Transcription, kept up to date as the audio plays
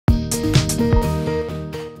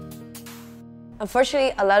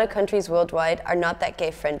Unfortunately, a lot of countries worldwide are not that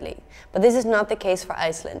gay-friendly, but this is not the case for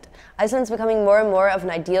Iceland. Iceland is becoming more and more of an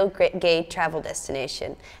ideal gay travel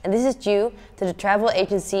destination, and this is due to the travel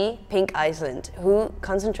agency Pink Iceland, who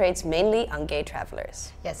concentrates mainly on gay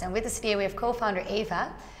travelers. Yes, and with us today we have co-founder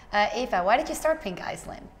Eva. Eva, why did you start Pink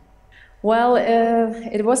Iceland? Well,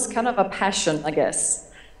 it was kind of a passion, I guess.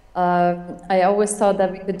 I always thought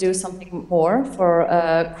that we could do something more for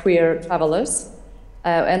queer travelers.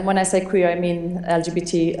 And when I say queer, I mean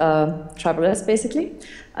LGBT travelers, basically.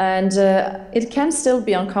 And it can still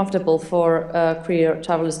be uncomfortable for queer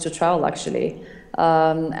travelers to travel, actually.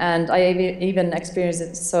 And I even experienced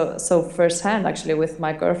it so firsthand, actually, with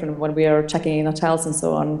my girlfriend when we are checking in hotels and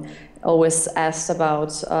so on. Always asked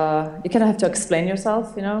about, you kind of have to explain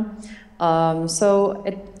yourself, you know. So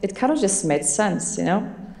it kind of just made sense, you know.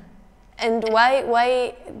 And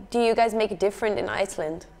why do you guys make it different in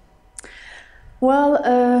Iceland? Well,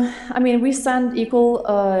 I mean, we stand equal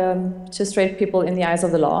to straight people in the eyes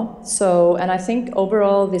of the law. So, and I think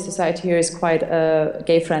overall the society here is quite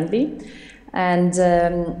gay-friendly. And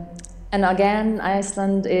again,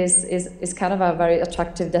 Iceland is kind of a very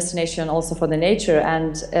attractive destination also for the nature.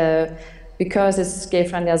 And because it's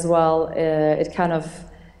gay-friendly as well, it kind of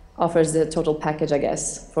offers the total package, I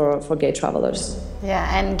guess, for gay travelers. Yeah,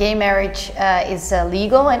 and gay marriage is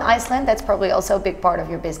legal in Iceland. That's probably also a big part of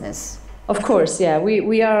your business. Of course, yeah.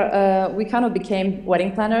 We kind of became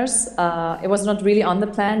wedding planners. It was not really on the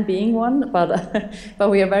plan being one, but but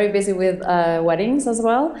we are very busy with weddings as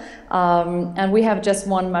well. And we have just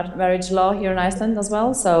one marriage law here in Iceland as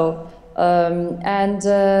well. So I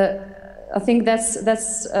think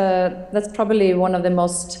that's probably one of the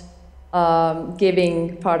most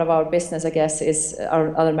giving part of our business, I guess, is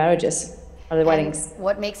our other marriages, or the weddings.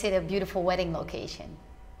 What makes it a beautiful wedding location?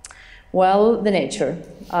 Well, the nature.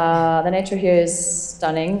 The nature here is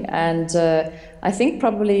stunning, and I think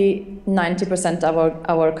probably 90% of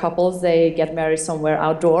our couples, they get married somewhere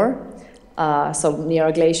outdoor, so near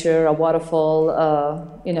a glacier, a waterfall,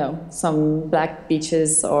 you know, some black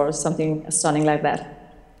beaches or something stunning like that.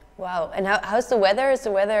 Wow, and how's the weather? Is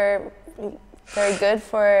the weather very good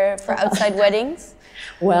for outside weddings?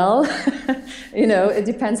 Well, you know, it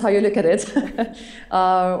depends how you look at it.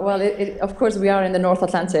 Well, of course, we are in the North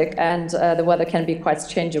Atlantic, and the weather can be quite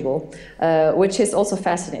changeable, which is also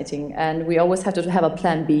fascinating. And we always have to have a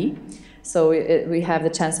plan B, so we have the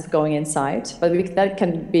chance of going inside. But that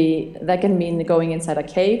can mean going inside a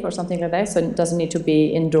cave or something like that. So it doesn't need to be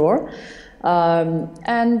indoor.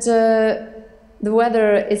 The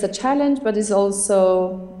weather is a challenge, but it's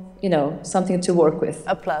also, you know, something to work with.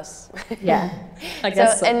 A plus. Yeah, I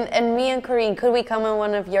guess so. And me and Corinne, could we come on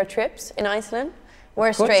one of your trips in Iceland?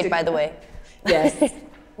 We're straight, by the way. Yes.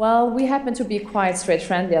 Well, we happen to be quite straight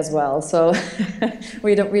friendly as well, so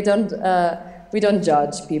we don't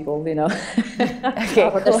judge people, you know. Okay,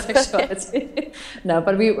 cool. Sexuality. No,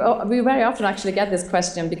 but we very often actually get this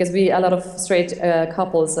question because a lot of straight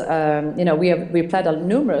couples, you know, we planned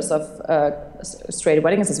numerous of straight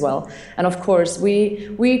weddings as well, and of course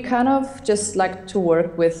we kind of just like to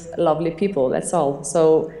work with lovely people. That's all.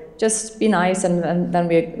 So just be nice, and then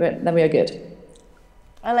we are good.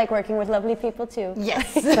 I like working with lovely people too.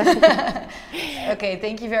 Yes. Okay,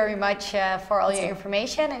 thank you very much for all your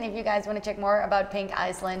information. And if you guys want to check more about Pink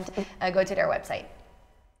Iceland, go to their website.